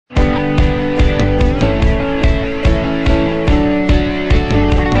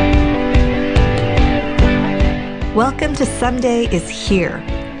Welcome to Someday is Here,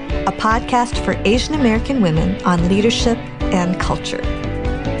 a podcast for Asian American women on leadership and culture.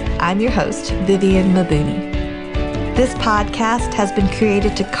 I'm your host, Vivian Mabuni. This podcast has been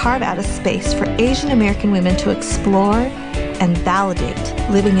created to carve out a space for Asian American women to explore and validate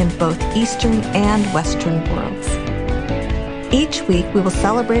living in both Eastern and Western worlds. Each week, we will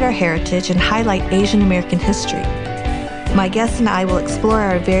celebrate our heritage and highlight Asian American history. My guests and I will explore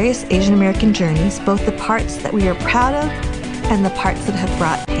our various Asian American journeys, both the parts that we are proud of and the parts that have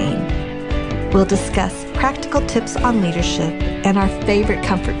brought pain. We'll discuss practical tips on leadership and our favorite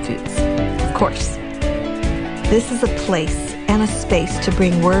comfort foods, of course. This is a place and a space to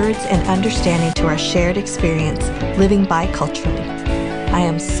bring words and understanding to our shared experience living biculturally. I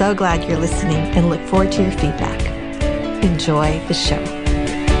am so glad you're listening and look forward to your feedback. Enjoy the show.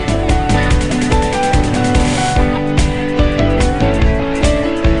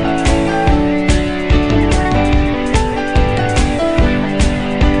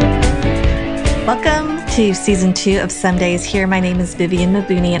 Welcome to Season 2 of Someday is Here. My name is Vivian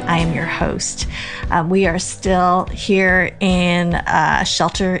Mabuni, and I am your host. We are still here in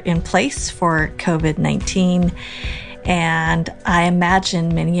shelter in place for COVID-19, and I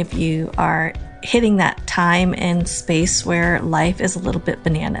imagine many of you are hitting that time and space where life is a little bit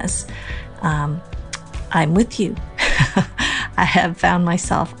bananas. I'm with you. I have found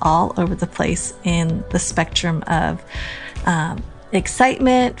myself all over the place in the spectrum of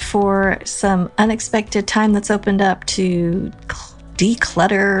excitement for some unexpected time that's opened up to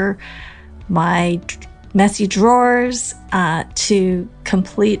declutter my messy drawers, to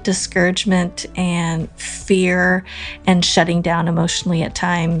complete discouragement and fear and shutting down emotionally at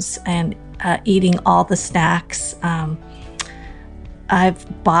times and eating all the snacks.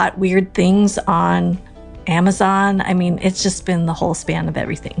 I've bought weird things on Amazon. I mean, it's just been the whole span of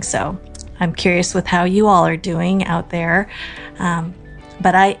everything. So I'm curious with how you all are doing out there.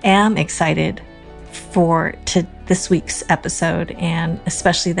 But I am excited for this week's episode, and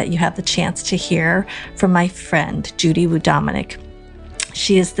especially that you have the chance to hear from my friend, Judy Wu-Dominick.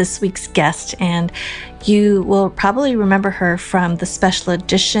 She is this week's guest, and you will probably remember her from the special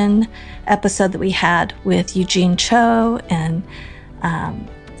edition episode that we had with Eugene Cho and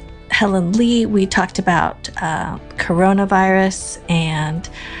Helen Lee. We talked about coronavirus, and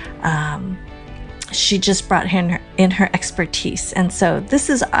she just brought in her expertise. And so this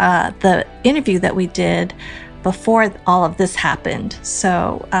is the interview that we did before all of this happened.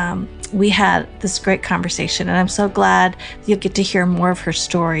 So we had this great conversation, and I'm so glad you'll get to hear more of her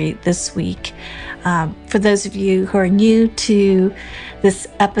story this week. For those of you who are new to this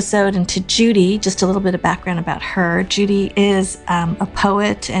episode and to Judy, just a little bit of background about her. Judy is a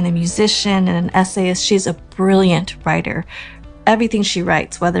poet and a musician and an essayist. She's a brilliant writer. Everything she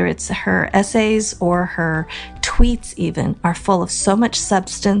writes, whether it's her essays or her tweets even, are full of so much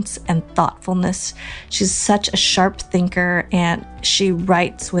substance and thoughtfulness. She's such a sharp thinker, and she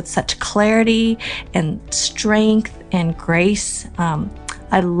writes with such clarity and strength and grace.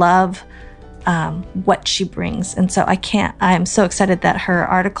 I love what she brings. And so I'm so excited that her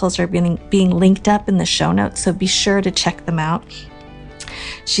articles are being linked up in the show notes. So be sure to check them out.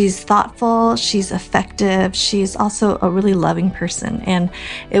 She's thoughtful, she's effective, she's also a really loving person. And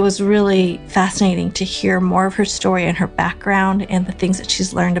it was really fascinating to hear more of her story and her background and the things that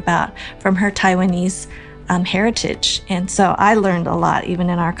she's learned about from her Taiwanese heritage. And so I learned a lot even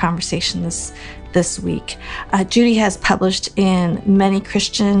in our conversation this week. Judy has published in many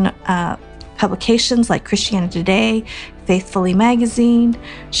Christian publications like Christianity Today, Faithfully Magazine.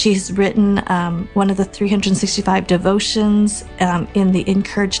 She's written one of the 365 devotions in the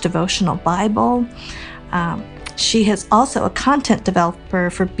Encourage Devotional Bible. She is also a content developer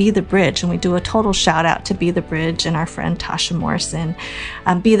for Be the Bridge, and we do a total shout out to Be the Bridge and our friend Tasha Morrison.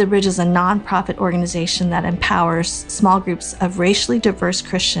 Be the Bridge is a nonprofit organization that empowers small groups of racially diverse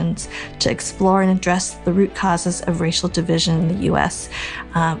Christians to explore and address the root causes of racial division in the U.S.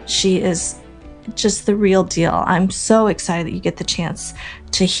 She is just the real deal. I'm so excited that you get the chance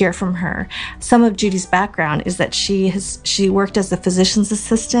to hear from her. Some of Judy's background is that she worked as a physician's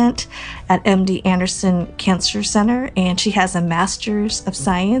assistant at MD Anderson Cancer Center, and she has a master's of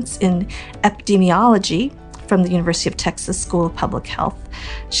science in epidemiology from the University of Texas School of Public Health.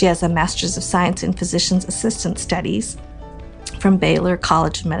 She has a master's of science in physician's assistant studies from Baylor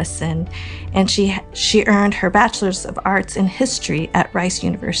College of Medicine, and she earned her Bachelor's of Arts in History at Rice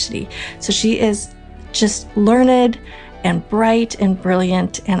University. So she is just learned and bright and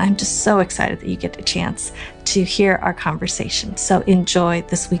brilliant, and I'm just so excited that you get a chance to hear our conversation. So enjoy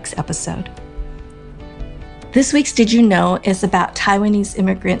this week's episode. This week's Did You Know is about Taiwanese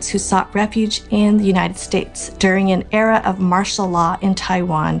immigrants who sought refuge in the United States during an era of martial law in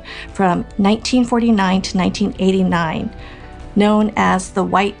Taiwan from 1949 to 1989, known as the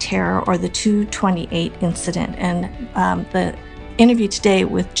White Terror or the 228 incident. And the interview today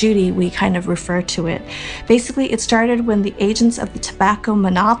with Judy, we kind of refer to it. Basically, it started when the agents of the Tobacco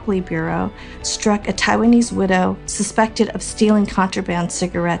Monopoly Bureau struck a Taiwanese widow suspected of stealing contraband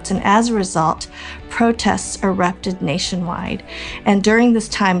cigarettes, and as a result, protests erupted nationwide. And during this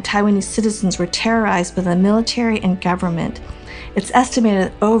time, Taiwanese citizens were terrorized by the military and government. It's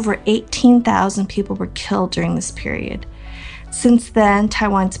estimated that over 18,000 people were killed during this period. Since then,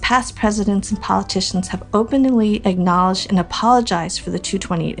 Taiwan's past presidents and politicians have openly acknowledged and apologized for the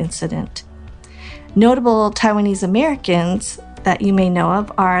 228 incident. Notable Taiwanese Americans that you may know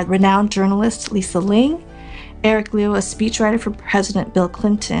of are renowned journalist Lisa Ling, Eric Liu, a speechwriter for President Bill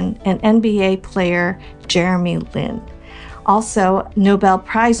Clinton, and NBA player Jeremy Lin. Also, Nobel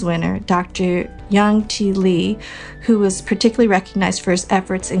Prize winner Dr. Yang T. Lee, who was particularly recognized for his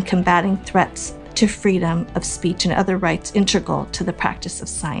efforts in combating threats to freedom of speech and other rights integral to the practice of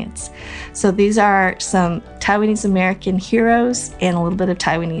science. So these are some Taiwanese American heroes and a little bit of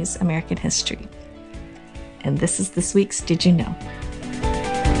Taiwanese American history. And this is this week's Did You Know?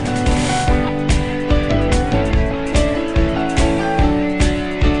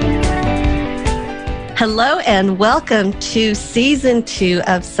 Hello and welcome to Season 2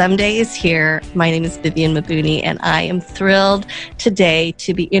 of Someday Is Here. My name is Vivian Mabuni, and I am thrilled today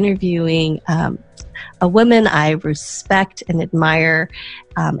to be interviewing a woman I respect and admire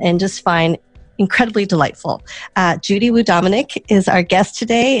and just find incredibly delightful. Judy Wu Dominic is our guest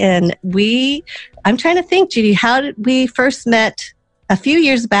today, and I'm trying to think, Judy, how did we first met a few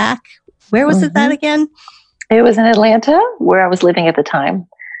years back? Where was it that again? It was in Atlanta, where I was living at the time.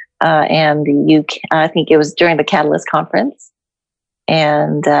 And I think it was during the Catalyst conference,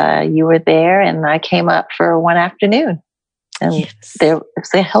 and you were there, and I came up for one afternoon, and they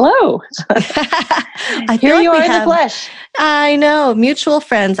say hello. Here you are in the flesh. I know, mutual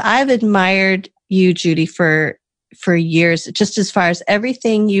friends. I've admired you, Judy, for years. Just as far as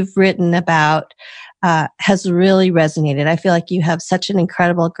everything you've written about has really resonated. I feel like you have such an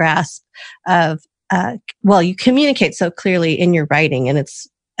incredible grasp of. You communicate so clearly in your writing, and it's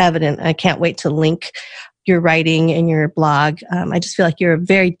evident. I can't wait to link your writing and your blog. I just feel like you're a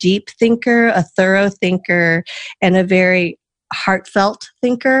very deep thinker, a thorough thinker, and a very heartfelt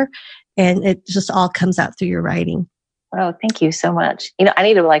thinker. And it just all comes out through your writing. Oh, thank you so much. I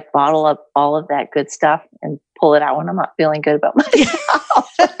need to bottle up all of that good stuff and pull it out when I'm not feeling good about myself.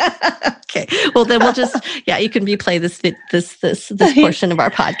 Okay. Well, then we'll just, you can replay this portion of our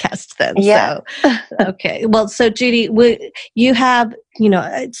podcast then. Yeah. So, okay. Well, so Judy, you have,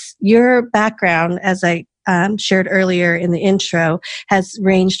 it's your background, as I shared earlier in the intro, has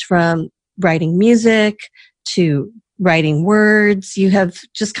ranged from writing music to writing words. You have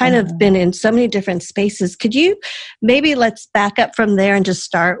just kind of been in so many different spaces. Could you let's back up from there and just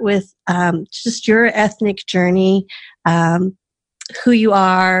start with just your ethnic journey, who you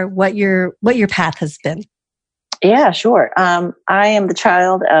are, what your path has been? Yeah, sure. I am the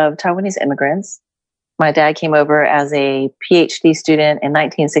child of Taiwanese immigrants. My dad came over as a PhD student in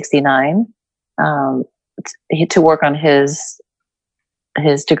 1969 to work on his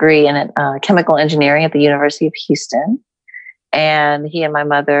degree in chemical engineering at the University of Houston. And he and my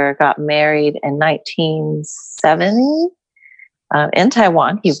mother got married in 1970 in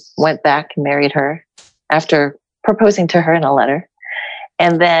Taiwan. He went back and married her after proposing to her in a letter.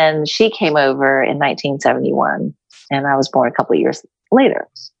 And then she came over in 1971, and I was born a couple of years later.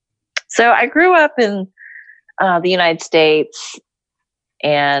 So I grew up in the United States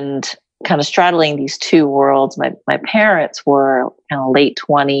and kind of straddling these two worlds. My parents were kind of late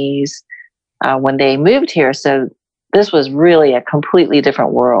 20s when they moved here. So this was really a completely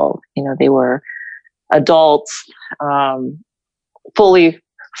different world. They were adults, fully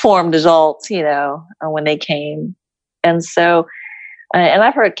formed adults, when they came. And so, and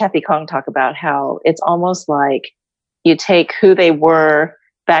I've heard Kathy Kong talk about how it's almost like you take who they were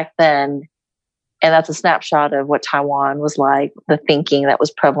back then, and that's a snapshot of what Taiwan was like, the thinking that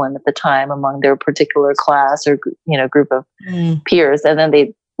was prevalent at the time among their particular class or, group of peers. And then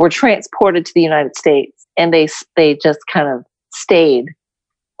they were transported to the United States, and they just kind of stayed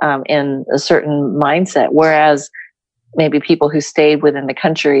in a certain mindset. Whereas maybe people who stayed within the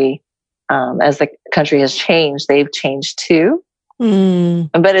country, as the country has changed, they've changed too.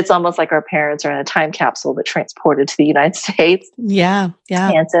 But it's almost like our parents are in a time capsule but transported to the United States. Yeah.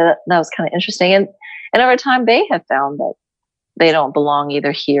 And so that was kind of interesting. And over time, they have found that they don't belong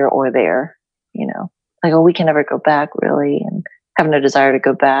either here or there, like, oh, we can never go back, really, and have no desire to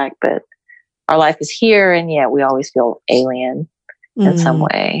go back. But our life is here, and yet we always feel alien in some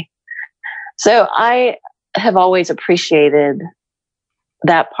way. So I have always appreciated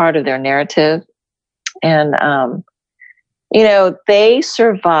that part of their narrative. And, they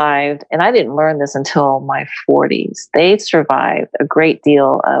survived, and I didn't learn this until my 40s. They survived a great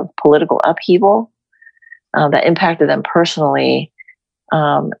deal of political upheaval that impacted them personally.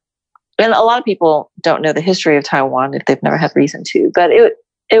 And a lot of people don't know the history of Taiwan if they've never had reason to, but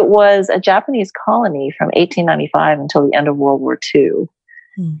it was a Japanese colony from 1895 until the end of World War II.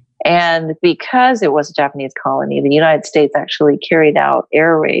 And because it was a Japanese colony, the United States actually carried out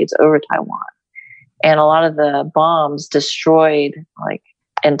air raids over Taiwan. And a lot of the bombs destroyed like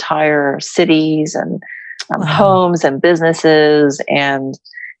entire cities and homes and businesses. And,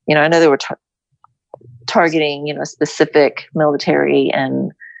 I know they were targeting, specific military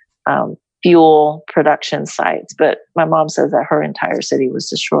and fuel production sites. But my mom says that her entire city was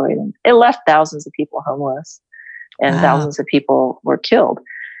destroyed. And it left thousands of people homeless, and thousands of people were killed.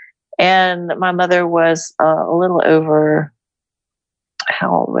 And my mother was a little over,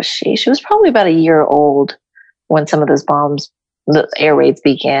 how old was she? She was probably about a year old when some of those bombs, the air raids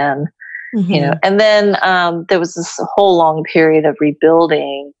began, and then there was this whole long period of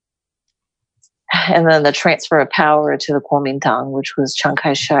rebuilding, and then the transfer of power to the Kuomintang, which was Chiang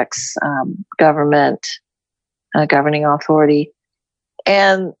Kai-shek's government, governing authority.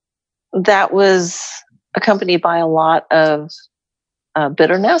 And that was accompanied by a lot of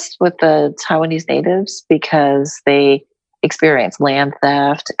bitterness with the Taiwanese natives because they experienced land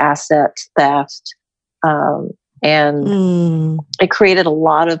theft, asset theft, and it created a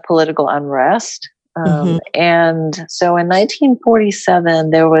lot of political unrest. And so in 1947,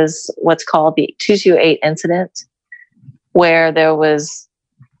 there was what's called the 228 incident, where there was,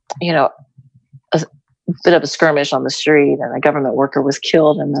 a bit of a skirmish on the street, and a government worker was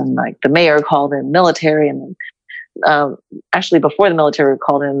killed, and then like the mayor called in military, and then actually before the military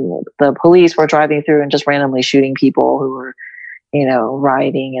called in, the police were driving through and just randomly shooting people who were,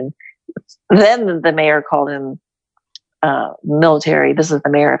 rioting. And then the mayor called in military. This is the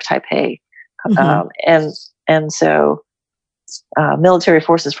mayor of Taipei. And so military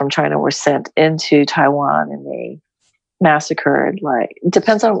forces from China were sent into Taiwan, and they massacred, like, it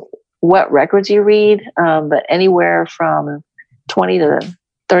depends on what records you read, but anywhere from 20 to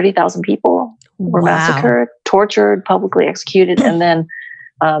 30,000 people were massacred, tortured, publicly executed, and then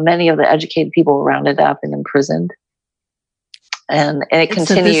many of the educated people were rounded up and imprisoned. And it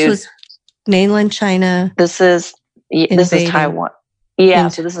continued. So this was mainland China. This is Taiwan. Yeah,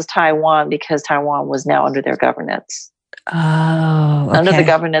 so this is Taiwan because Taiwan was now under their governance. Oh, okay. Under the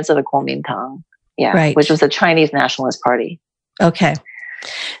governance of the Kuomintang. Yeah, right. Which was the Chinese Nationalist Party. Okay.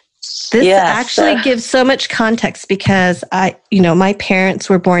 This actually gives so much context because my parents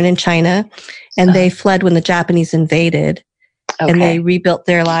were born in China, and they fled when the Japanese invaded, and they rebuilt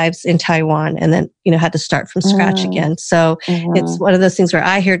their lives in Taiwan, and then, had to start from scratch again. So it's one of those things where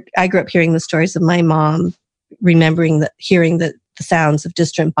I grew up hearing the stories of my mom, hearing the sounds of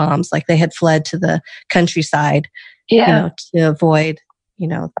distant bombs, like they had fled to the countryside, to avoid,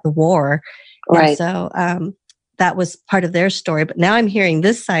 the war. Right. And so, that was part of their story. But now I'm hearing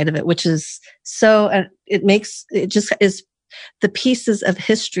this side of it, which is it just is the pieces of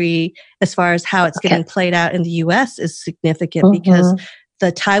history as far as how it's getting played out in the U.S. is significant because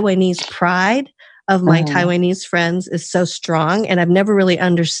the Taiwanese pride of my Taiwanese friends is so strong. And I've never really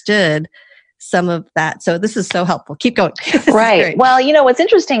understood some of that. So this is so helpful. Keep going. Right. Well, what's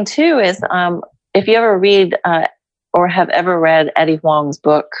interesting too is if you ever read or have ever read Eddie Huang's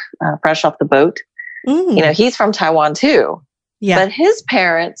book, Fresh Off the Boat, he's from Taiwan too. Yeah. But his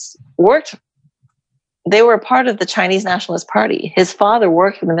parents they were part of the Chinese Nationalist Party. His father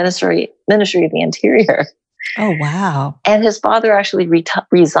worked for the Ministry of the Interior. Oh, wow. And his father actually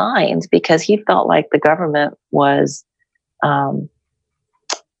resigned because he felt like the government was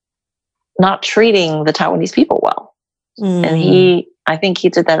not treating the Taiwanese people well. And I think he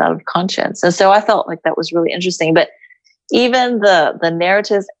did that out of conscience. And so I felt like that was really interesting. But even the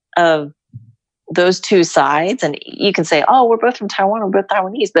narratives of those two sides, and you can say, oh, we're both from Taiwan, we're both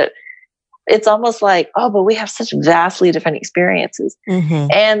Taiwanese, but it's almost like, oh, but we have such vastly different experiences.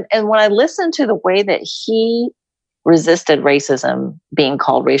 And when I listened to the way that he resisted racism, being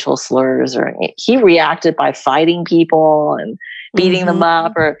called racial slurs, or he reacted by fighting people and beating them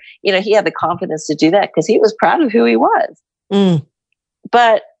up, or, he had the confidence to do that because he was proud of who he was.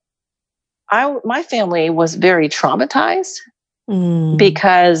 But my family was very traumatized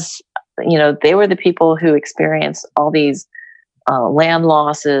because, they were the people who experienced all these land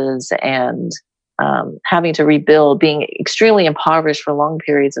losses and having to rebuild, being extremely impoverished for long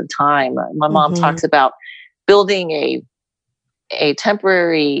periods of time. My mom talks about building a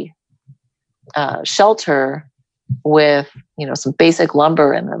temporary shelter with, some basic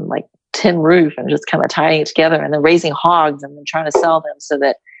lumber and then like tin roof and just kind of tying it together, and then raising hogs and then trying to sell them so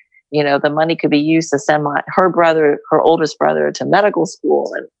that, the money could be used to send her oldest brother to medical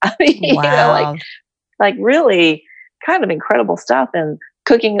school. And I mean, wow. like really kind of incredible stuff, and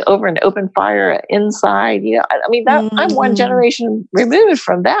cooking over an open fire inside, I mean, that I'm one generation removed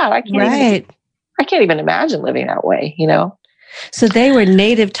from that. I can't even imagine living that way, So they were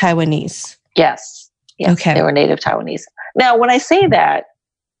native Taiwanese. Yes. Okay. They were native Taiwanese. Now, when I say that,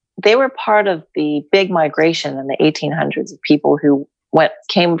 they were part of the big migration in the 1800s of people who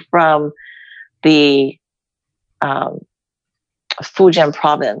came from the Fujian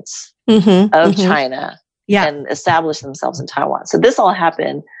province of China and established themselves in Taiwan. So this all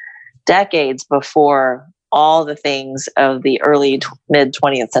happened decades before all the things of the early mid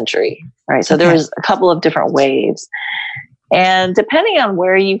 20th century, right? So there was a couple of different waves. And depending on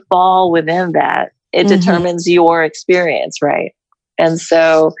where you fall within that, it determines your experience, right? And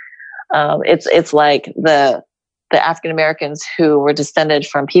so it's like the African Americans who were descended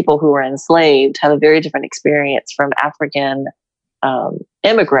from people who were enslaved have a very different experience from African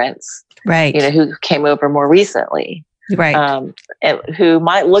immigrants, right? Who came over more recently, right? And who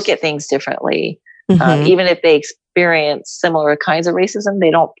might look at things differently, even if they experience similar kinds of racism.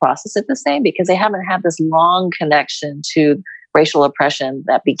 They don't process it the same because they haven't had this long connection to racial oppression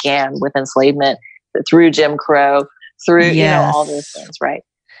that began with enslavement, through Jim Crow, through all those things, right?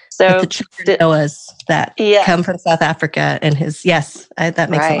 So the children Noahs that come from South Africa and that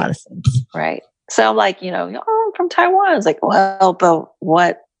makes a lot of sense. Right. So I'm like, I'm from Taiwan. It's like, well, but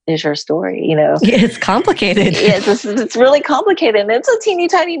what is your story? It's complicated. It's really complicated, and it's a teeny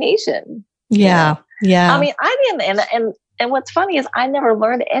tiny nation. Yeah. Yeah. I mean, I didn't, and what's funny is I never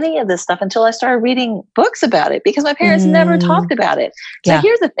learned any of this stuff until I started reading books about it because my parents never talked about it. So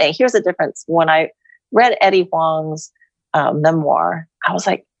here's the thing. Here's the difference. When I read Eddie Huang's memoir, I was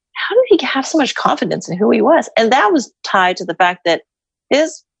like, how did he have so much confidence in who he was? And that was tied to the fact that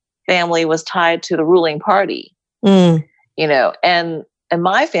his family was tied to the ruling party, and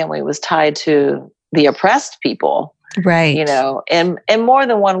my family was tied to the oppressed people, right? In more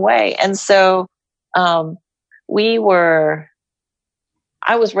than one way. And so I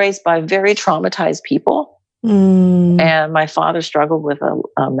was raised by very traumatized people. And my father struggled with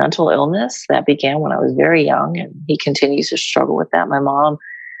a mental illness that began when I was very young, and he continues to struggle with that. My mom,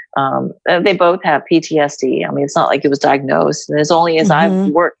 they both have PTSD. I mean, it's not like it was diagnosed. And it's only as I've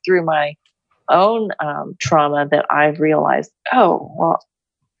worked through my own trauma that I've realized, oh, well,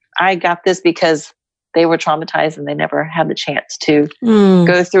 I got this because they were traumatized and they never had the chance to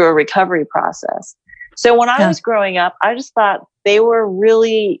go through a recovery process. So when I was growing up, I just thought they were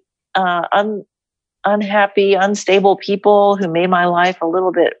really unhappy, unstable people who made my life a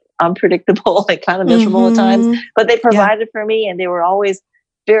little bit unpredictable and kind of miserable at times. But they provided for me, and they were always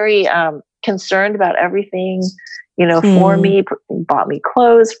very concerned about everything, for me, bought me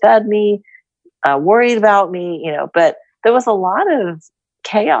clothes, fed me, worried about me, but there was a lot of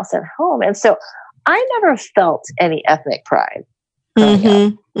chaos at home. And so I never felt any ethnic pride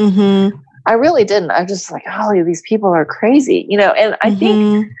growing up. I really didn't. I was just like, oh, these people are crazy, and I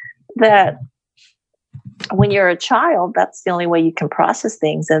think that when you're a child, that's the only way you can process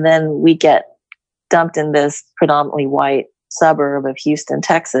things. And then we get dumped in this predominantly white suburb of Houston,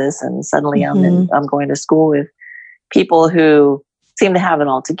 Texas, and suddenly I'm going to school with people who seem to have it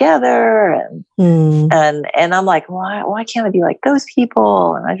all together, and I'm like, why can't I be like those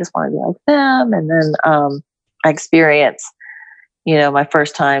people? And I just want to be like them. And then I experienced, my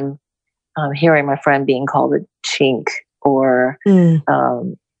first time hearing my friend being called a chink, or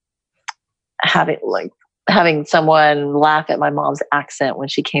having someone laugh at my mom's accent when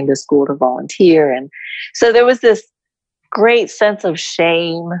she came to school to volunteer. And so there was this great sense of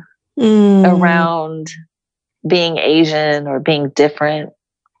shame around being Asian or being different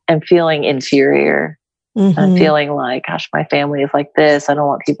and feeling inferior and feeling like, gosh, my family is like this. I don't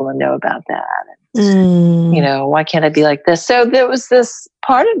want people to know about that. And, why can't I be like this? So there was this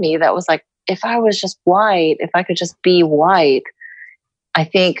part of me that was like, if I was just white, if I could just be white, I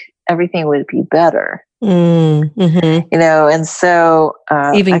think everything would be better. And so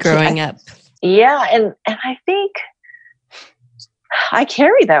even growing up. Yeah. And I think I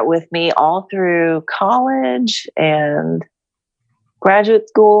carried that with me all through college and graduate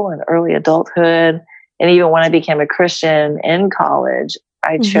school and early adulthood. And even when I became a Christian in college,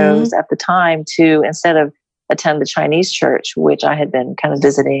 I chose at the time to, instead of attend the Chinese church, which I had been kind of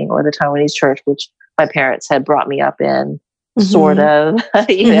visiting, or the Taiwanese church, which my parents had brought me up in, sort of,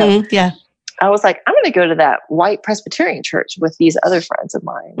 you know. Yeah. I was like, I'm going to go to that white Presbyterian church with these other friends of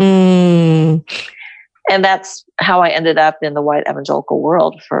mine. And that's how I ended up in the white evangelical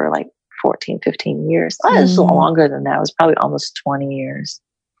world for like 14, 15 years. It was longer than that. It was probably almost 20 years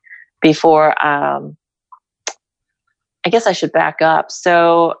before, I guess I should back up.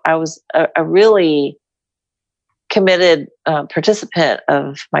 So I was a really committed participant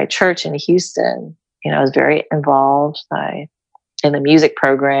of my church in Houston. You know, I was very involved in the music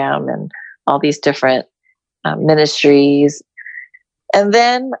program and all these different ministries. And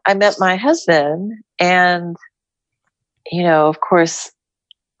then I met my husband, and, you know, of course,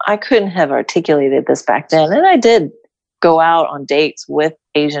 I couldn't have articulated this back then. And I did go out on dates with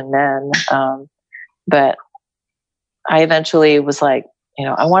Asian men. But I eventually was like, you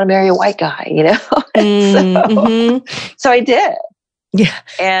know, I want to marry a white guy, you know? So I did. Yeah.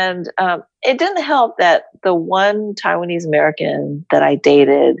 And it didn't help that the one Taiwanese American that I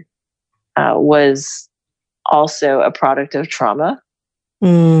dated was also a product of trauma.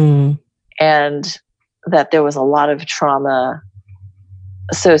 And that there was a lot of trauma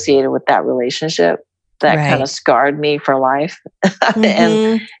associated with that relationship that kind of scarred me for life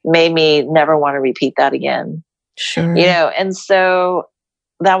and made me never want to repeat that again. Sure. You know, and so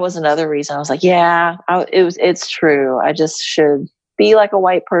that was another reason I was like, yeah, it's true. I just should be like a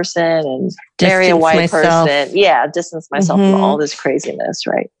white person and marry a white person. Yeah. Distance myself from all this craziness.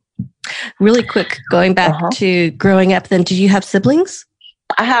 Right. Really quick, going back to growing up then, did you have siblings?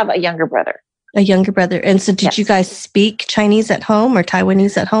 I have a younger brother. A younger brother. And so did you guys speak Chinese at home or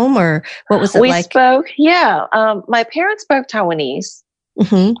Taiwanese at home, or what was it like? We spoke, my parents spoke Taiwanese,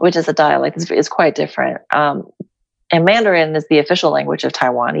 which is a dialect. It's quite different. And Mandarin is the official language of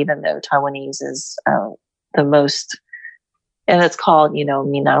Taiwan, even though Taiwanese is the most, and it's called, you know,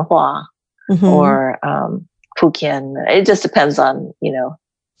 Minanhua or Fujian. It just depends on, you know,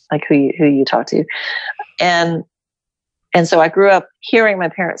 like who you talk to. And so I grew up hearing my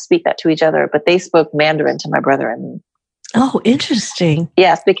parents speak that to each other, but they spoke Mandarin to my brother and me. Oh, interesting.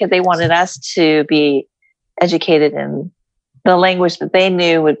 Yes, because they wanted us to be educated in the language that they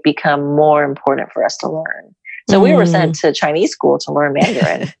knew would become more important for us to learn. So we were sent to Chinese school to learn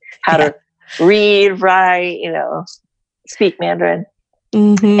Mandarin, how to read, write, you know, speak Mandarin.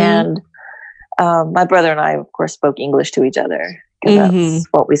 And my brother and I, of course, spoke English to each other because that's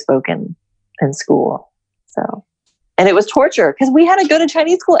what we spoke in school. So. And it was torture because we had to go to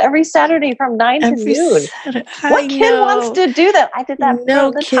Chinese school every Saturday from 9 to noon. What kid wants to do that? I did that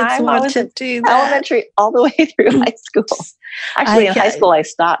for the time I was in elementary all the way through high school. Actually, in high school, I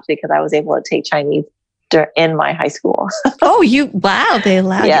stopped because I was able to take Chinese in my high school. Wow, they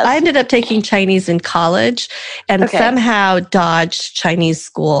allowed you. I ended up taking Chinese in college and somehow dodged Chinese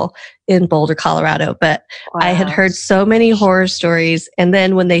school in Boulder, Colorado. But I had heard so many horror stories. And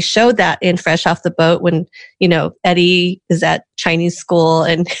then when they showed that in Fresh Off the Boat, when, you know, Eddie is at Chinese school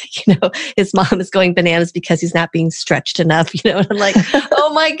and, you know, his mom is going bananas because he's not being stretched enough, you know, and I'm like,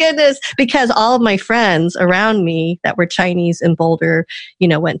 oh my goodness, because all of my friends around me that were Chinese in Boulder, you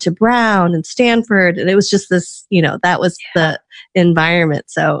know, went to Brown and Stanford. And it was just this, you know, that was the environment.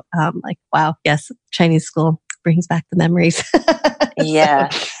 So like, wow, yes, Chinese school brings back the memories. Yeah.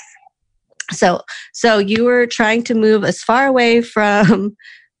 So you were trying to move as far away from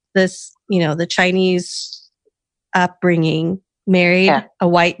this, you know, the Chinese upbringing, married a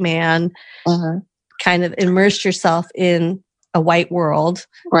white man, kind of immersed yourself in a white world,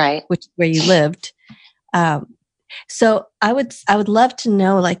 right? Which where you lived. So I would love to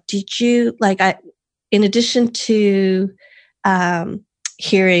know, like, did you in addition to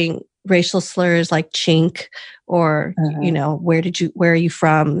hearing racial slurs like chink or, you know, where are you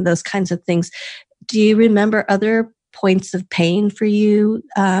from? Those kinds of things. Do you remember other points of pain for you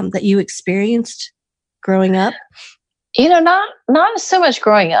that you experienced growing up? You know, not so much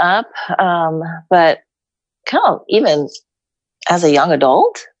growing up, but kind of even as a young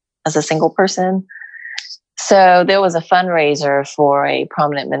adult, as a single person. So there was a fundraiser for a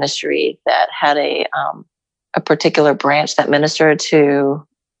prominent ministry that had a particular branch that ministered to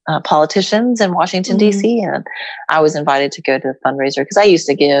politicians in Washington, D.C. And I was invited to go to the fundraiser because I used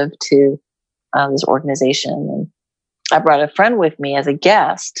to give to this organization. And I brought a friend with me as a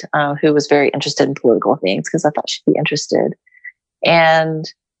guest who was very interested in political things because I thought she'd be interested. And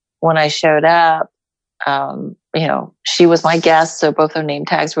when I showed up, you know, she was my guest. So both her name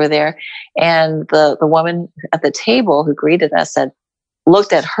tags were there. And the woman at the table who greeted us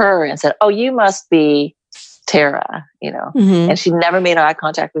looked at her and said, "Oh, you must be Tara," you know, and she never made eye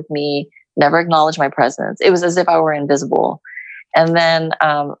contact with me. never acknowledged my presence. It was as if I were invisible. And then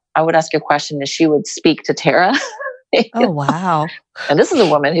I would ask a question and she would speak to Tara. Oh, wow. And this is a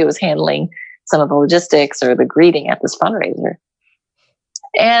woman who was handling some of the logistics or the greeting at this fundraiser.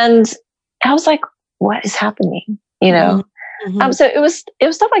 And I was like, what is happening? You know? Mm-hmm. So it was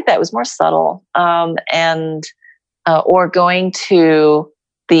stuff like that. It was more subtle. Or going to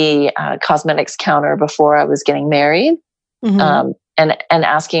the cosmetics counter before I was getting married. Mm-hmm. And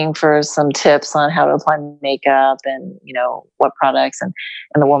asking for some tips on how to apply makeup and, you know, what products. And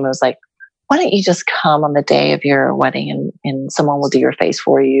the woman was like, why don't you just come on the day of your wedding and someone will do your face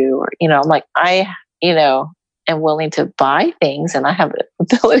for you? Or, you know, I'm like, I, you know, am willing to buy things and I have the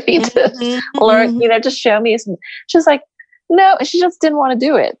ability to learn, you know, just show me. She's like, no, she just didn't want to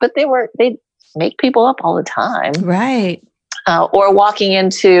do it. But they make people up all the time. Right. Or walking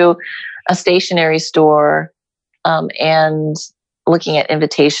into a stationery store and looking at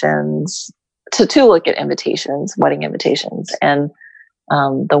invitations to look at invitations, wedding invitations. And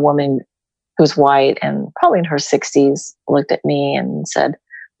the woman who's white and probably in her 60s looked at me and said,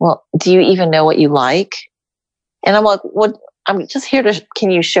 well, do you even know what you like? And I'm like, what? I'm just here to,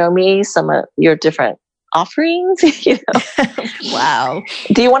 can you show me some of your different offerings? You know? Wow.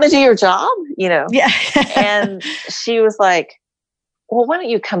 Do you want to do your job? You know? Yeah. And she was like, well, why don't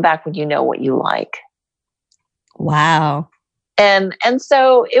you come back when you know what you like? Wow. And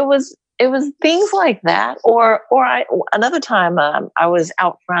so it was things like that. Or another time I was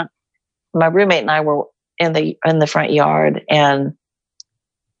out front. My roommate and I were in the front yard, and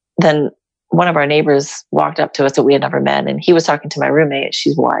then one of our neighbors walked up to us that we had never met, and he was talking to my roommate.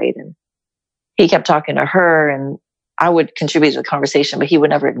 She's white, and he kept talking to her, and I would contribute to the conversation, but he would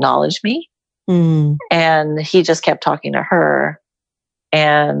never acknowledge me. Mm. And he just kept talking to her.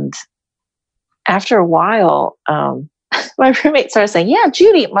 And after a while, my roommate started saying, yeah,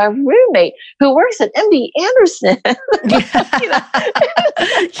 Judy, my roommate who works at MD Anderson. You know,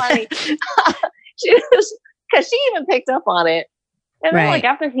 it's funny. Because she even picked up on it. And then like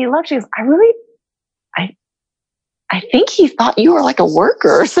after he left, she was, I think he thought you were like a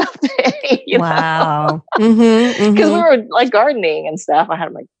worker or something. Wow. Because we were like gardening and stuff. I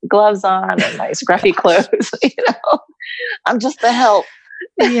had my gloves on and my scruffy clothes. You know, I'm just the help.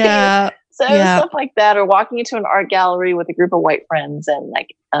 Yeah. So stuff like that, or walking into an art gallery with a group of white friends and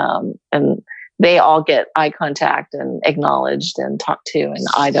like, and they all get eye contact and acknowledged and talked to, and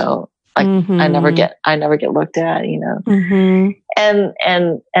I don't. Like I never get looked at, you know. Mm-hmm. And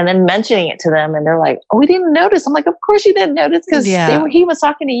then mentioning it to them, and they're like, "Oh, we didn't notice." I'm like, "Of course you didn't notice, because he was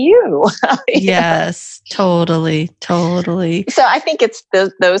talking to you." Yes, totally. So I think it's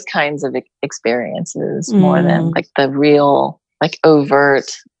those kinds of experiences more than like the real, like overt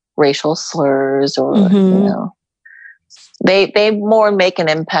racial slurs, or you know. They more make an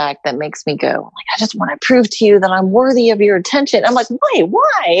impact that makes me go, like, I just want to prove to you that I'm worthy of your attention. I'm like, wait,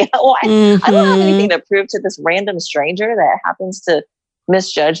 why? I don't have anything to prove to this random stranger that happens to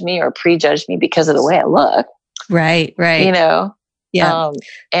misjudge me or prejudge me because of the way I look. Right. You know? Yeah.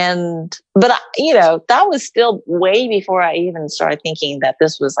 But you know, that was still way before I even started thinking that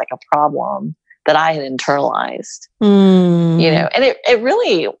this was like a problem that I had internalized. You know, and it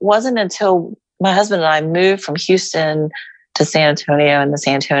really wasn't until my husband and I moved from Houston to San Antonio, and then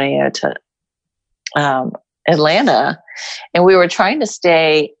San Antonio to Atlanta. And we were trying to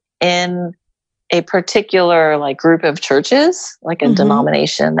stay in a particular like group of churches, like a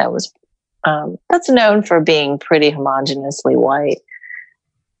denomination that was, that's known for being pretty homogeneously white.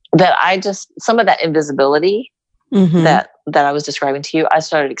 That some of that invisibility that I was describing to you, I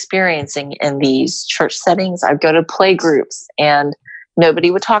started experiencing in these church settings. I'd go to play groups and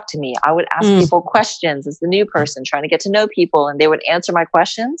nobody would talk to me. I would ask people questions as the new person trying to get to know people, and they would answer my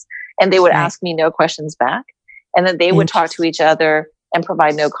questions and they would ask me no questions back. And then they would talk to each other and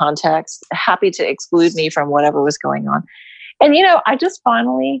provide no context, happy to exclude me from whatever was going on. And, you know, I just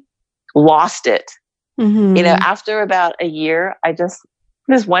finally lost it. You know, after about a year,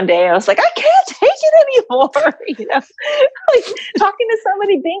 this one day I was like, I can't take it anymore. You know, like talking to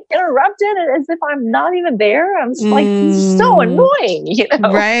somebody being interrupted as if I'm not even there. I'm just like, so annoying, you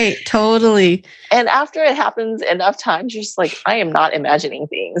know? Right. Totally. And after it happens enough times, you're just like, I am not imagining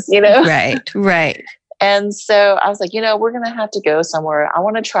things, you know? Right. And so I was like, you know, we're going to have to go somewhere. I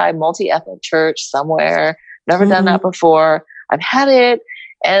want to try multi-ethnic church somewhere. Never done that before. I've had it.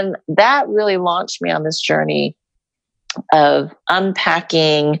 And that really launched me on this journey of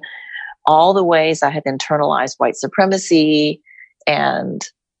unpacking all the ways I had internalized white supremacy, and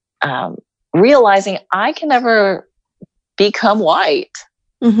realizing I can never become white,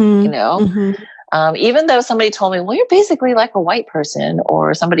 you know, Even though somebody told me, well, you're basically like a white person,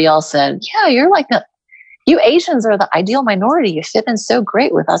 or somebody else said, yeah, you're like you Asians are the ideal minority. You fit in so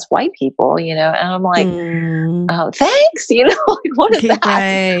great with us white people, and I'm like, oh, thanks. Like, what is that?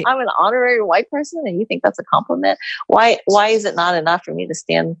 Right. I'm an honorary white person and you think that's a compliment? Why is it not enough for me to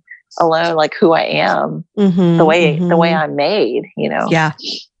stand alone, like who I am, the way I'm made, Yeah.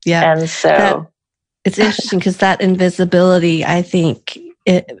 Yeah. And so it's interesting because that invisibility, I think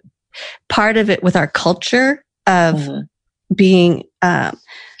part of it with our culture of being,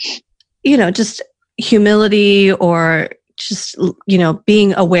 just humility, or just,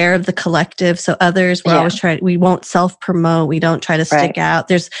 being aware of the collective. So others, we're always we won't self-promote. We don't try to stick out.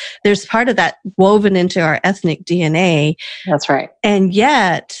 There's part of that woven into our ethnic DNA. That's right. And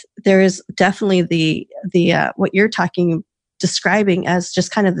yet there is definitely the what you're describing as just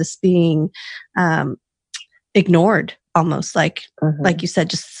kind of this being, ignored, almost like you said,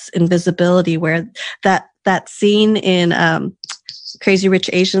 just invisibility, where that scene in, Crazy Rich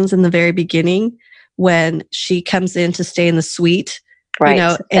Asians in the very beginning, when she comes in to stay in the suite,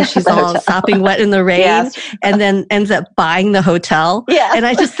 right. And she's all sopping wet in the rain, and then ends up buying the hotel. Yeah. And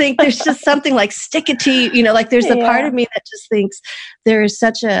I just think there's just something like stick it to you, like there's a part of me that just thinks there is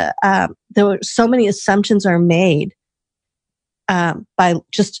such there are so many assumptions are made by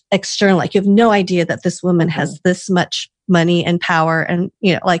just external, like you have no idea that this woman has this much money and power, and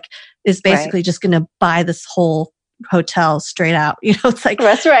like is basically just going to buy this whole hotel straight out. It's like,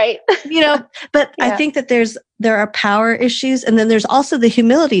 that's right. But I think that there are power issues, and then there's also the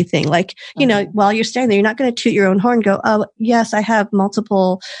humility thing. Like, while you're standing there, you're not going to toot your own horn and go, oh yes, I have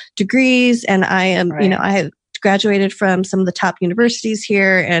multiple degrees and I am, I have graduated from some of the top universities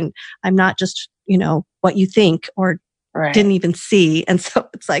here, and I'm not just, what you think or didn't even see. And so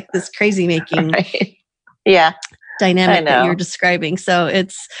it's like this crazy making dynamic that you're describing. So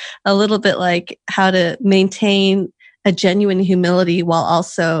it's a little bit like how to maintain a genuine humility while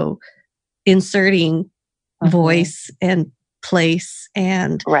also inserting voice and place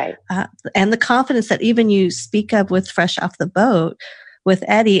and the confidence that even you speak of with Fresh Off the Boat with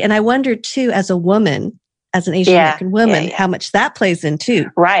Eddie. And I wonder too, as a woman, as an Asian American woman, how much that plays in too.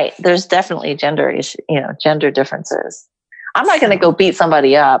 Right. There's definitely gender differences. I'm not going to go beat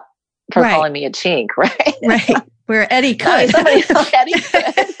somebody up for calling me a chink, right? Right. Where Eddie could. Eddie could.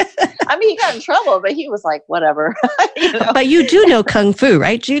 I mean, he got in trouble, but he was like, whatever. But you do know Kung Fu,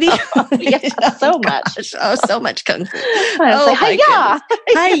 right, Judy? So much. Oh, so much Kung Fu. Hi-ya.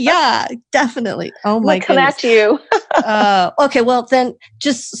 Hi-ya. Definitely. Oh, my goodness. Come at you. Okay, well, then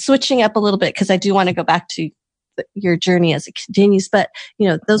just switching up a little bit, because I do want to go back to your journey as it continues. But,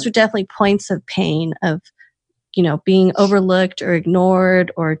 those are definitely points of pain of, being overlooked or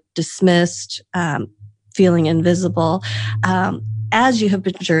ignored or dismissed, feeling invisible. As you have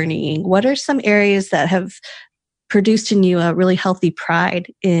been journeying, what are some areas that have produced in you a really healthy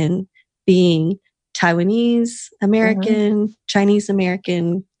pride in being Taiwanese American, Chinese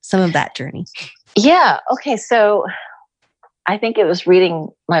American, some of that journey? Yeah. Okay. So I think it was reading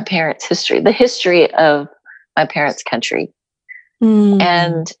my parents' history, the history of my parents' country.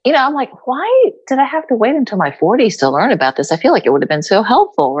 And, I'm like, why did I have to wait until my 40s to learn about this? I feel like it would have been so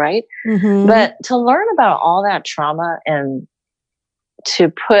helpful, right? But to learn about all that trauma and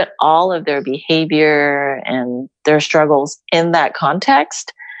to put all of their behavior and their struggles in that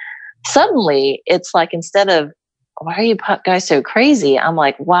context, suddenly it's like, instead of, why are you guys so crazy? I'm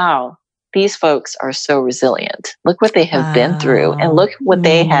like, wow, these folks are so resilient. Look what they have been through, and look what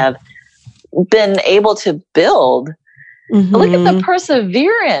they have been able to build. Look at the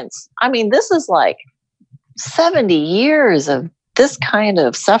perseverance. I mean, this is like 70 years of this kind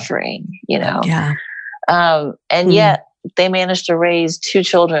of suffering, and yet they managed to raise 2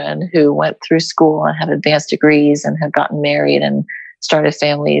 children who went through school and have advanced degrees and have gotten married and started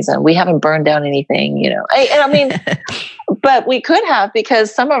families. And we haven't burned down anything, I mean, but we could have,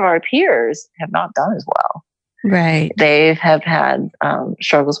 because some of our peers have not done as well. Right. They have had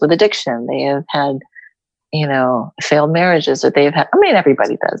struggles with addiction. They have had, failed marriages, or they've had, I mean,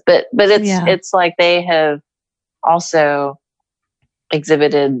 everybody does, but it's like they have also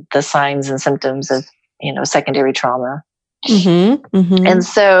exhibited the signs and symptoms of, secondary trauma. And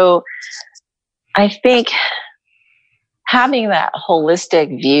so I think having that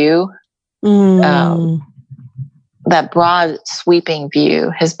holistic view, that broad sweeping view,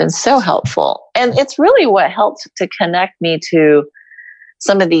 has been so helpful. And it's really what helped to connect me to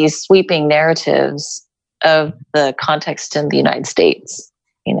some of these sweeping narratives of the context in the United States,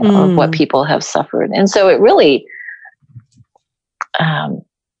 of what people have suffered. And so it really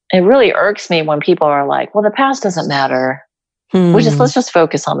irks me when people are like, well, the past doesn't matter. which is let's just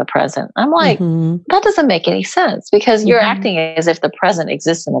focus on the present. I'm like, that doesn't make any sense because you're acting as if the present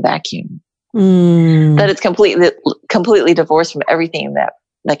exists in a vacuum, that it's completely divorced from everything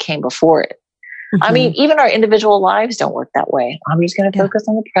that came before it. I mean, even our individual lives don't work that way. I'm just going to focus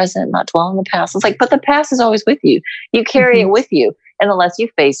on the present, not dwell on the past. It's like, but the past is always with you. You carry it with you. And unless you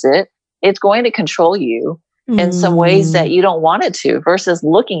face it, it's going to control you in some ways that you don't want it to, versus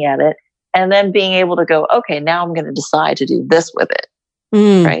looking at it and then being able to go, okay, now I'm going to decide to do this with it.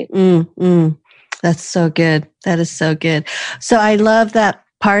 Right. That's so good. That is so good. So I love that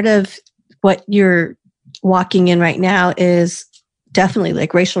part of what you're walking in right now is definitely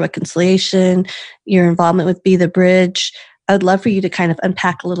like racial reconciliation, your involvement with Be the Bridge. I'd love for you to kind of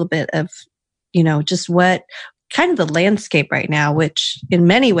unpack a little bit of, just what kind of the landscape right now, which in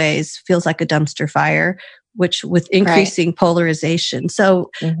many ways feels like a dumpster fire, which with increasing polarization.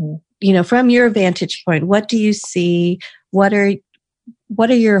 So, from your vantage point, what do you see? What are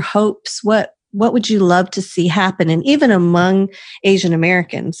your hopes? What would you love to see happen? And even among Asian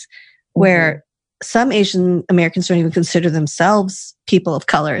Americans, where some Asian Americans don't even consider themselves people of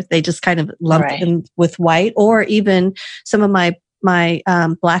color. They just kind of lump them with white, or even some of my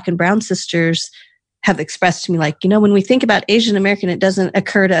Black and brown sisters have expressed to me, like, when we think about Asian American, it doesn't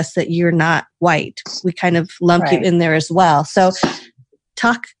occur to us that you're not white. We kind of lump you in there as well. So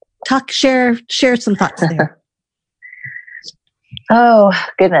share some thoughts there. Oh,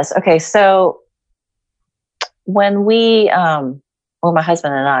 goodness. Okay. So when my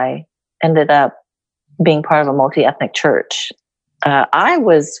husband and I ended up being part of a multi-ethnic church, I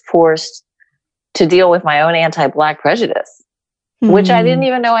was forced to deal with my own anti-Black prejudice, which I didn't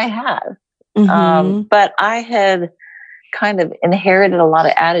even know I had. But I had kind of inherited a lot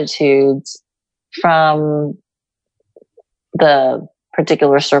of attitudes from the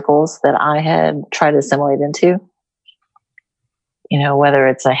particular circles that I had tried to assimilate into. Whether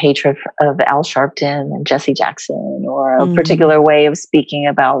it's a hatred of Al Sharpton and Jesse Jackson, or a particular way of speaking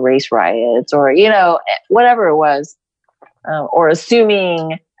about race riots, or, whatever it was, or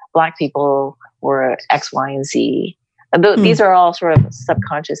assuming Black people were X, Y, and Z. These are all sort of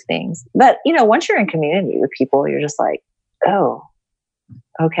subconscious things. But, once you're in community with people, you're just like, oh,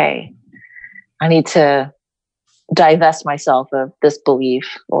 okay, I need to divest myself of this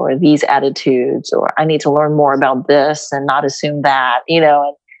belief or these attitudes, or I need to learn more about this and not assume that,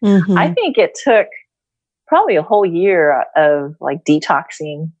 I think it took probably a whole year of like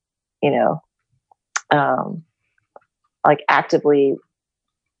detoxing, like actively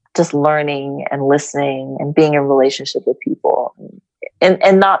just learning and listening and being in relationship with people,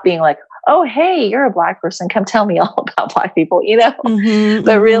 and not being like, oh, hey, you're a Black person, come tell me all about Black people,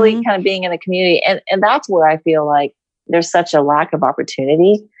 but really kind of being in a community. And that's where I feel like there's such a lack of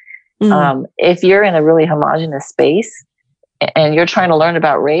opportunity. If you're in a really homogenous space and you're trying to learn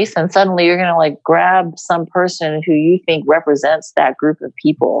about race, and suddenly you're going to like grab some person who you think represents that group of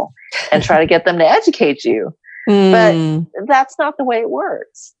people and try to get them to educate you. But that's not the way it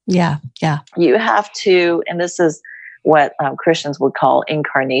works. Yeah. You have to, and this is what Christians would call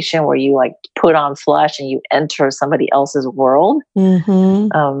incarnation, where you like put on flesh and you enter somebody else's world.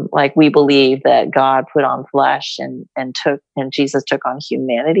 Like we believe that God put on flesh and Jesus took on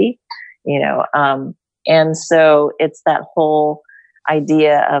humanity, and so it's that whole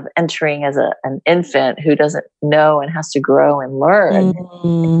idea of entering as an infant who doesn't know and has to grow and learn,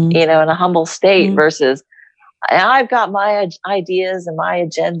 in a humble state, versus I've got my ideas and my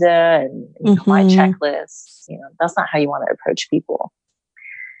agenda and my checklists. That's not how you want to approach people.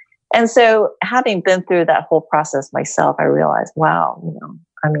 And so having been through that whole process myself, I realized, wow,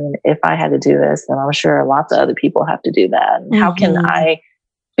 if I had to do this, then I'm sure lots of other people have to do that. And how can I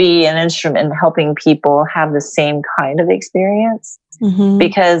be an instrument in helping people have the same kind of experience?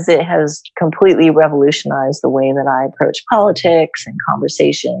 Because it has completely revolutionized the way that I approach politics and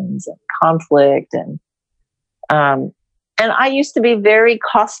conversations and conflict. And I used to be very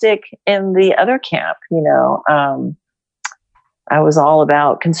caustic in the other camp. I was all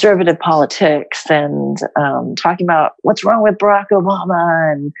about conservative politics and talking about what's wrong with Barack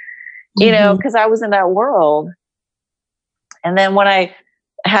Obama, and because I was in that world. And then when I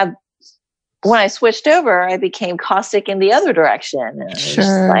switched over, I became caustic in the other direction. And it was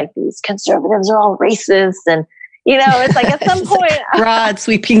just like, these conservatives are all racist, and it's like at some point, broad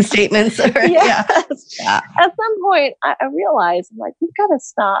sweeping statements. Yeah. At some point, I realized, I'm like, we've got to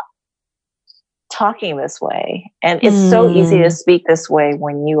stop talking this way. And it's so easy to speak this way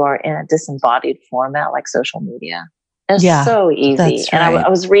when you are in a disembodied format like social media. It's so easy. And I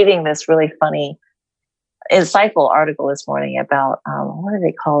was reading this really funny, insightful article this morning about, what do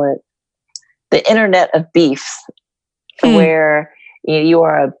they call it? The Internet of Beefs. where you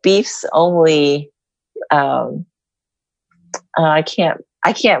are a beefs only. I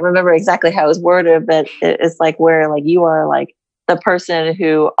can't remember exactly how it was worded, but it's like where like you are like the person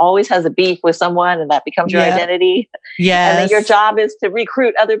who always has a beef with someone, and that becomes your identity. Yes. And then your job is to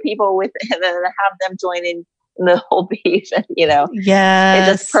recruit other people with, and then have them join in the whole beef. And, yes.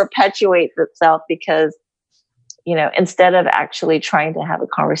 It just perpetuates itself because, instead of actually trying to have a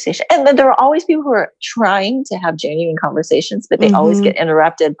conversation, and then there are always people who are trying to have genuine conversations, but they always get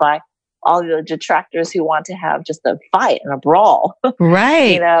interrupted by all the detractors who want to have just a fight and a brawl.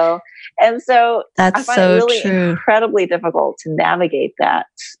 Right. And so that's I find so it really incredibly difficult to navigate that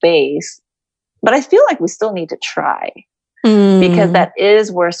space. But I feel like we still need to try because that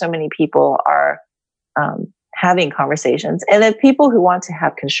is where so many people are having conversations. And if people who want to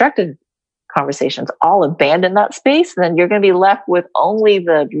have constructive conversations all abandon that space, then you're going to be left with only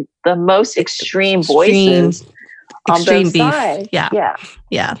the most extreme voices. Extreme beef.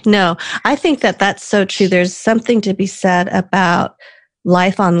 Yeah. No, I think that that's so true. There's something to be said about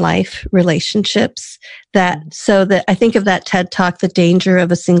life on life relationships so that I think of that TED Talk, The Danger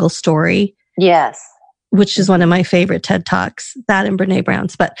of a Single Story. Yes. Which is one of my favorite TED Talks, that and Brene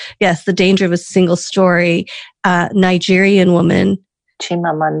Brown's. But yes, The Danger of a Single Story, Nigerian woman.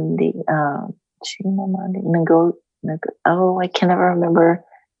 Chimamanda Ngozi. I can never remember.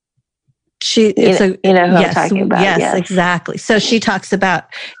 You know who I'm talking about. Yes, exactly. So she talks about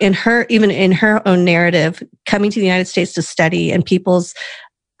even in her own narrative, coming to the United States to study and people's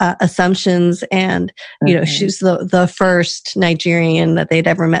assumptions. And, she's the first Nigerian that they'd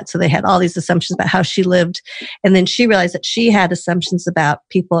ever met. So they had all these assumptions about how she lived. And then she realized that she had assumptions about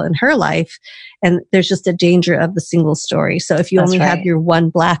people in her life. And there's just a danger of the single story. So if you only have your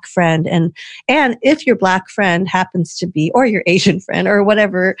one Black friend and if your Black friend happens to be, or your Asian friend or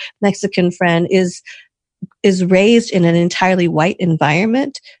whatever Mexican friend is raised in an entirely white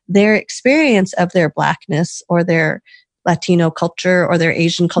environment, their experience of their Blackness or their Latino culture or their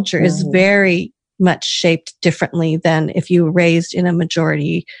Asian culture is very much shaped differently than if you were raised in a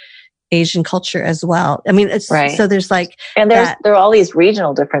majority Asian culture as well. I mean, it's so there's like, and there are all these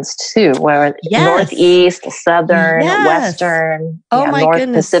regional differences too, where Northeast, Southern, Western,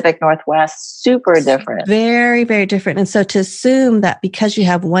 Pacific Northwest, super different. Very, very different. And so to assume that because you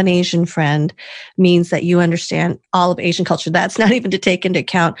have one Asian friend means that you understand all of Asian culture, that's not even to take into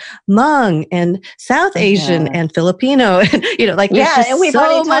account Hmong and South Asian and Filipino, and there's just and we've so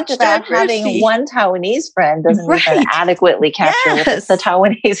already much talked about having one Taiwanese friend doesn't even adequately capture the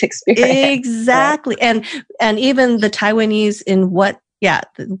Taiwanese experience. Exactly. And even the Taiwanese in what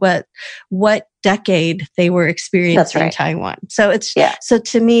decade they were experiencing Taiwan. So it's, so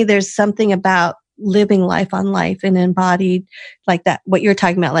to me, there's something about living life on life and embodied like that, what you're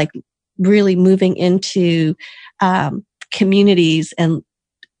talking about, like really moving into, communities and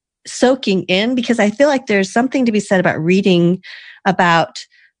soaking in, because I feel like there's something to be said about reading about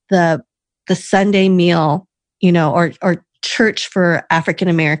the Sunday meal, or church for African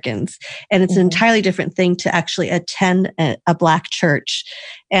Americans. And it's an entirely different thing to actually attend a Black church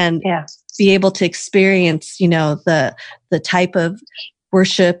and be able to experience, the type of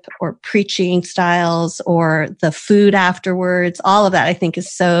worship or preaching styles or the food afterwards. All of that I think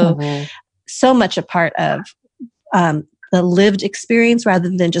is so much a part of, the lived experience rather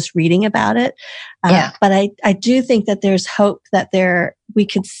than just reading about it. But I do think that there's hope that we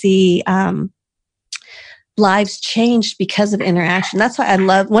could see, lives changed because of interaction. That's why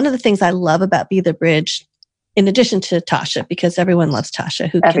one of the things I love about Be the Bridge, in addition to Tasha, because everyone loves Tasha.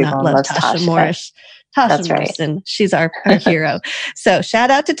 Who cannot love Tasha Morris? Tasha Morrison. She's our hero. So shout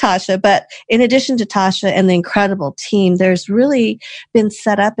out to Tasha. But in addition to Tasha and the incredible team, there's really been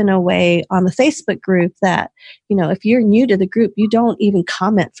set up in a way on the Facebook group that, if you're new to the group, you don't even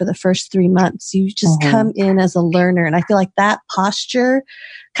comment for the first 3 months. You just come in as a learner. And I feel like that posture,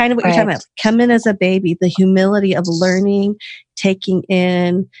 kind of what you're talking about, come in as a baby, the humility of learning, taking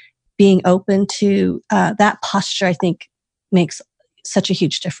in, being open to that posture, I think makes such a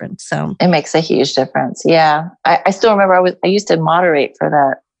huge difference. So it makes a huge difference. Yeah. I still remember I used to moderate for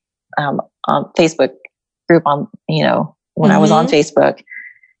that Facebook group when I was on Facebook,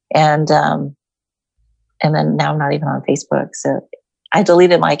 and then now I'm not even on Facebook. So I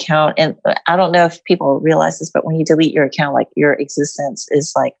deleted my account, and I don't know if people realize this, but when you delete your account, like your existence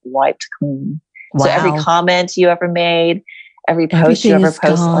is like wiped clean. Wow. So every comment you ever made, every post you ever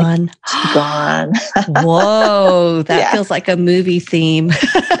posted, like, it's gone. Whoa, that feels like a movie theme.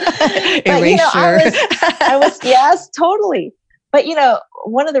 Erasure. I was yes, totally. But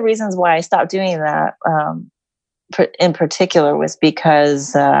one of the reasons why I stopped doing that, in particular, was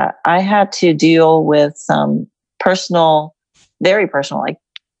because I had to deal with some personal, very personal, like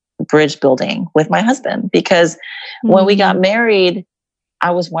bridge building with my husband, because when we got married,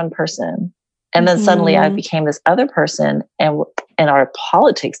 I was one person. And then suddenly I became this other person, and our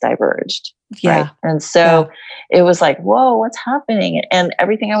politics diverged. Yeah. Right. And so it was like, whoa, what's happening? And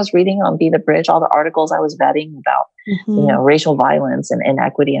everything I was reading on Be the Bridge, all the articles I was vetting about, you know, racial violence and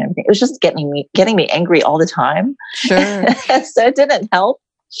inequity and everything, it was just getting me angry all the time. Sure. So it didn't help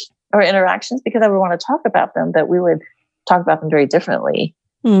our interactions, because I would want to talk about them, but we would talk about them very differently,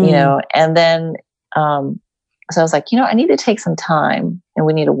 you know. And then, so I was like, you know, I need to take some time, and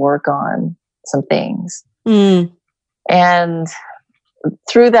we need to work on some things. And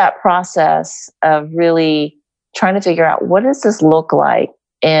through that process of really trying to figure out, what does this look like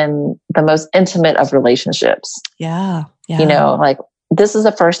in the most intimate of relationships? Yeah. You know, like, this is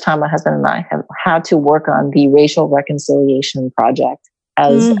the first time my husband and I have had to work on the racial reconciliation project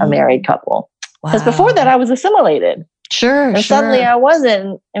as a married couple. Because before that, I was assimilated. Sure. And suddenly I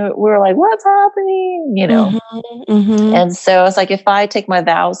wasn't. And we were like, what's happening? You know? And so it's like, if I take my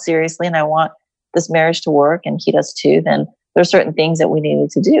vows seriously and I want this marriage to work, and he does too, then there are certain things that we needed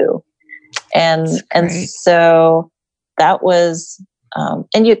to do. And so that was,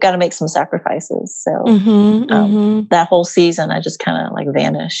 and you've got to make some sacrifices. So that whole season, I just kind of like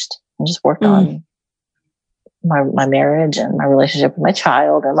vanished and just worked on my marriage and my relationship with my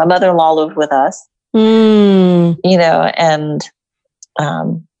child, and my mother-in-law lived with us, you know, and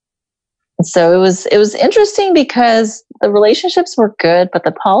so it was interesting, because the relationships were good, but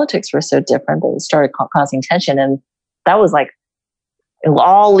the politics were so different that it started causing tension. And that was like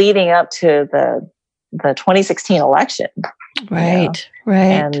all leading up to the 2016 election. Right. You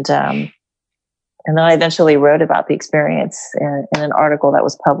know? And then I eventually wrote about the experience in an article that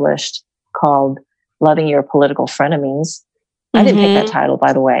was published called "Loving Your Political Frenemies." I didn't pick that title,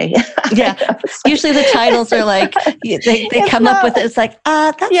 by the way. Yeah. Usually the titles are like, they come up with it. It's like,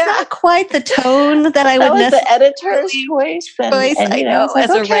 that's not quite the tone that I would necessarily. That was the editor's choice. And you know, as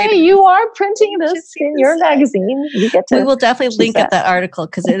a writer, you are printing this in your magazine. You get to. We will definitely link up that article,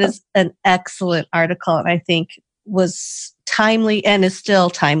 because it is an excellent article, and I think was timely and is still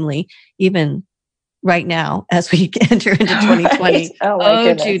timely, even right now as we enter into 2020. Right?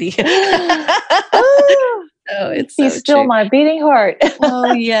 Oh, Judy. Oh, it's He's still my beating heart.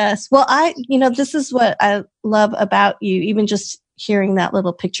 Oh, yes. Well, this is what I love about you, even just hearing that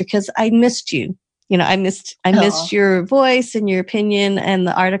little picture, because I missed you. You know, I missed your voice and your opinion and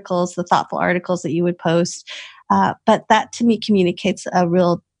the articles, the thoughtful articles that you would post. But that to me communicates a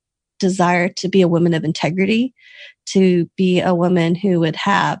real desire to be a woman of integrity, to be a woman who would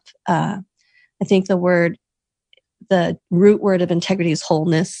have, I think the root word of integrity is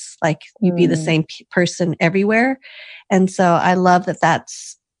wholeness. Like, you be the same person everywhere. And so I love that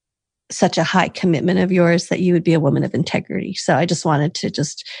that's such a high commitment of yours, that you would be a woman of integrity. So I just wanted to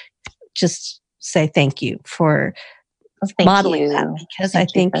just say thank you for modeling that, because I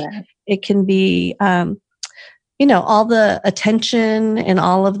think it can be, you know, all the attention and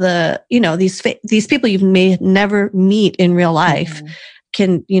all of the, you know, these people you may never meet in real life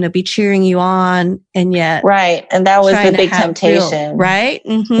can, you know, be cheering you on, and yet and that was the big temptation,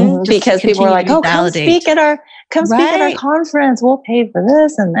 because people were like, "Oh, come speak at our conference. We'll pay for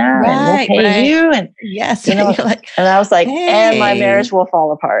this and that, and we'll pay you." And you know, like, and I was like, "And my marriage will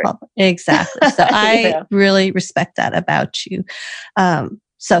fall apart." Exactly. So I really respect that about you.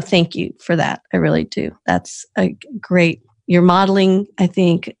 So thank you for that. I really do. That's a great. You're modeling, I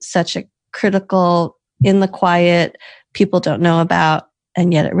think, such a critical, in the quiet, people don't know about.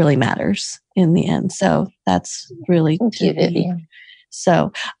 And yet it really matters in the end. So that's really Vivian.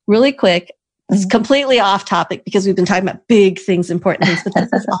 So really quick, it's completely off topic, because we've been talking about big things, important things, but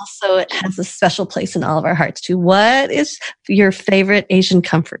this is also, it has a special place in all of our hearts too. What is your favorite Asian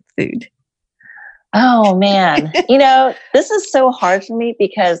comfort food? Oh man. You know, this is so hard for me,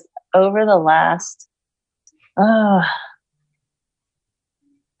 because over the last, how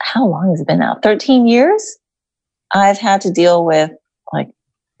long has it been now? 13 years? I've had to deal with like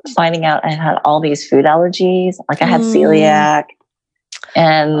finding out I had all these food allergies. Like, I had celiac,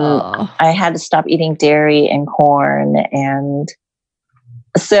 and I had to stop eating dairy and corn. And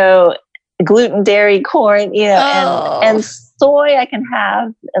so gluten, dairy, corn, you know, and soy I can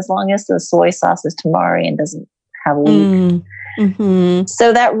have, as long as the soy sauce is tamari and doesn't have leek.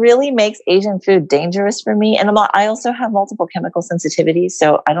 So that really makes Asian food dangerous for me. And I also have multiple chemical sensitivities.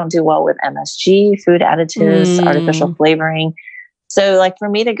 So I don't do well with MSG, food additives, artificial flavoring. So like, for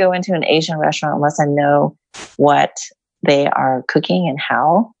me to go into an Asian restaurant, unless I know what they are cooking and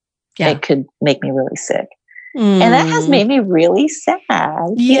how, it could make me really sick. And that has made me really sad,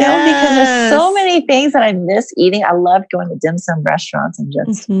 you know, because there's so many things that I miss eating. I love going to dim sum restaurants and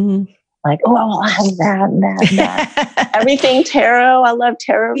just like, oh, I'll have that and that and that. Everything taro. I love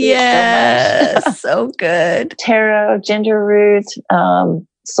taro roots so much. So good. Taro, ginger roots,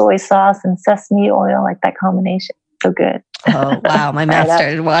 soy sauce and sesame oil, like that combination. So good. Oh, wow. My mouth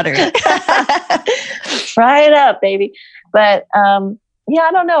started watering. Fry it up, baby. But yeah,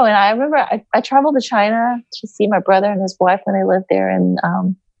 I don't know. And I remember I traveled to China to see my brother and his wife when they lived there. And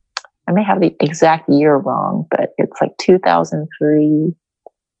I may have the exact year wrong, but it's like 2003.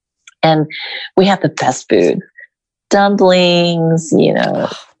 And we had the best food. Dumplings, you know,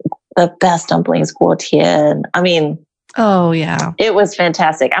 the best dumplings, guotian. I mean, oh, yeah. It was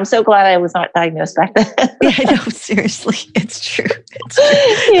fantastic. I'm so glad I was not diagnosed back then. Yeah, I know. Seriously. It's true. It's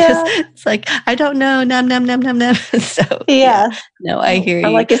true. Yeah. It's like, I don't know. Nom, nom, nom, nom, nom. So, yeah. No, I hear you.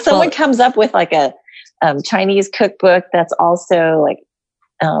 I'm like, if someone comes up with like a Chinese cookbook that's also like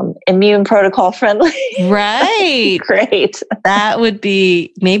immune protocol friendly. Right. Great. That would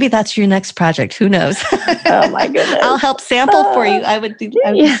be, maybe that's your next project. Who knows? Oh my goodness. I'll help sample for you. I would be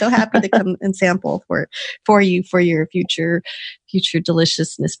so happy to come and sample for you for your future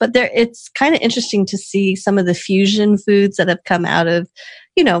deliciousness. But it's kind of interesting to see some of the fusion foods that have come out of,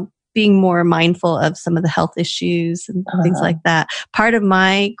 you know, being more mindful of some of the health issues and things like that. Part of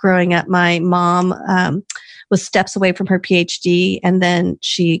my growing up, my mom, was steps away from her PhD, and then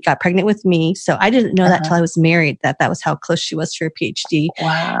she got pregnant with me. So I didn't know that till I was married, that was how close she was to her PhD.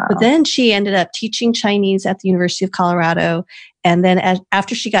 Wow. But then she ended up teaching Chinese at the University of Colorado. And then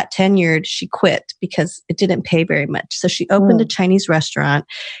after she got tenured, she quit because it didn't pay very much. So she opened a Chinese restaurant,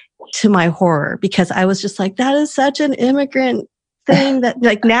 to my horror, because I was just like, that is such an immigrant thing that,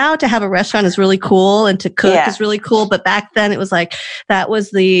 like, now to have a restaurant is really cool and to cook is really cool. But back then it was like, that was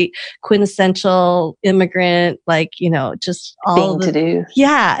the quintessential immigrant, like, you know, just all thing to do.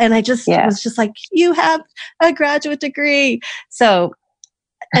 Yeah. And I just was just like, you have a graduate degree. So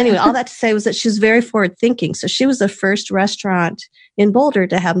anyway, all that to say was that she was very forward thinking. So she was the first restaurant in Boulder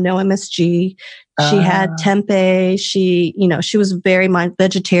to have no MSG. She had tempeh. She, you know, she was very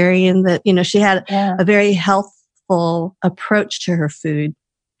vegetarian, that, you know, she had a very healthful approach to her food.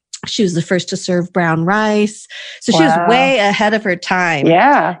 She was the first to serve brown rice. So she was way ahead of her time.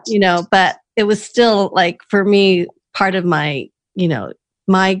 Yeah. You know, but it was still like, for me, part of my, you know,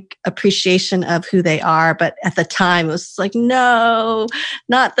 my appreciation of who they are. But at the time it was like, no,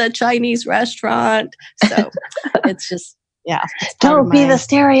 not the Chinese restaurant. So it's just, don't be the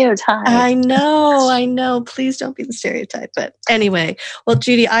stereotype. I know. Please don't be the stereotype. But anyway, well,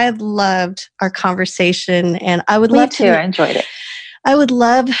 Judy, I have loved our conversation, and I would love to. I enjoyed it. I would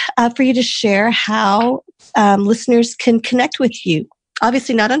love for you to share how listeners can connect with you.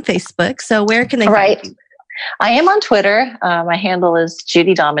 Obviously not on Facebook. So where can they find you? I am on Twitter. My handle is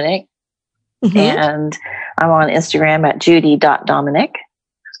Judy Dominic. And I'm on Instagram at judy.dominic.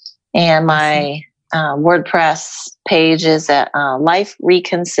 And my WordPress page is at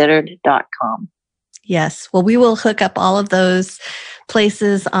lifereconsidered.com. Yes. Well, we will hook up all of those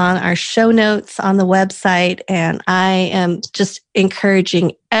places on our show notes on the website. And I am just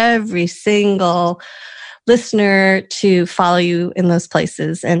encouraging every single listener to follow you in those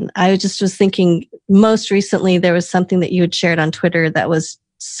places. And I just was thinking, most recently, there was something that you had shared on Twitter that was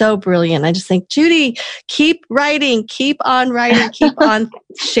so brilliant. I just think, Judy, keep writing, keep on writing, keep on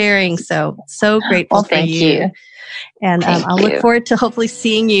sharing. So grateful for you. And I'll look forward to hopefully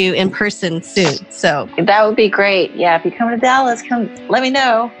seeing you in person soon. So that would be great. Yeah. If you come to Dallas, let me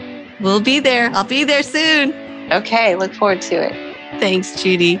know. We'll be there. I'll be there soon. Okay. Look forward to it. Thanks,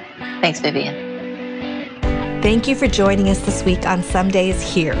 Judy. Thanks, Vivian. Thank you for joining us this week on Some Days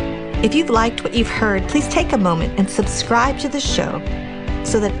Here. If you've liked what you've heard, please take a moment and subscribe to the show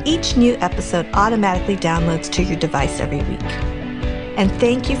so that each new episode automatically downloads to your device every week. And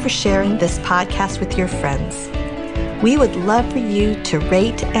thank you for sharing this podcast with your friends. We would love for you to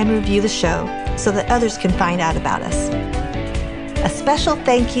rate and review the show so that others can find out about us. A special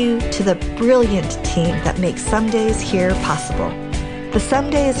thank you to the brilliant team that makes Some Days Here possible. The Some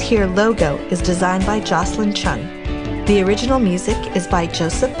Days Here logo is designed by Jocelyn Chung. The original music is by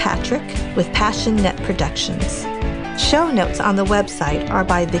Joseph Patrick with Passion Net Productions. Show notes on the website are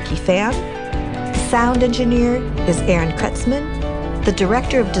by Vicky Pham. The sound engineer is Aaron Kretzman. The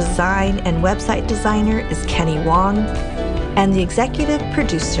director of design and website designer is Kenny Wong. And the executive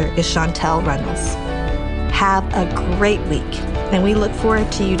producer is Chantel Reynolds. Have a great week, and we look forward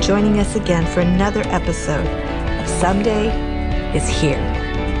to you joining us again for another episode of Someday is Here.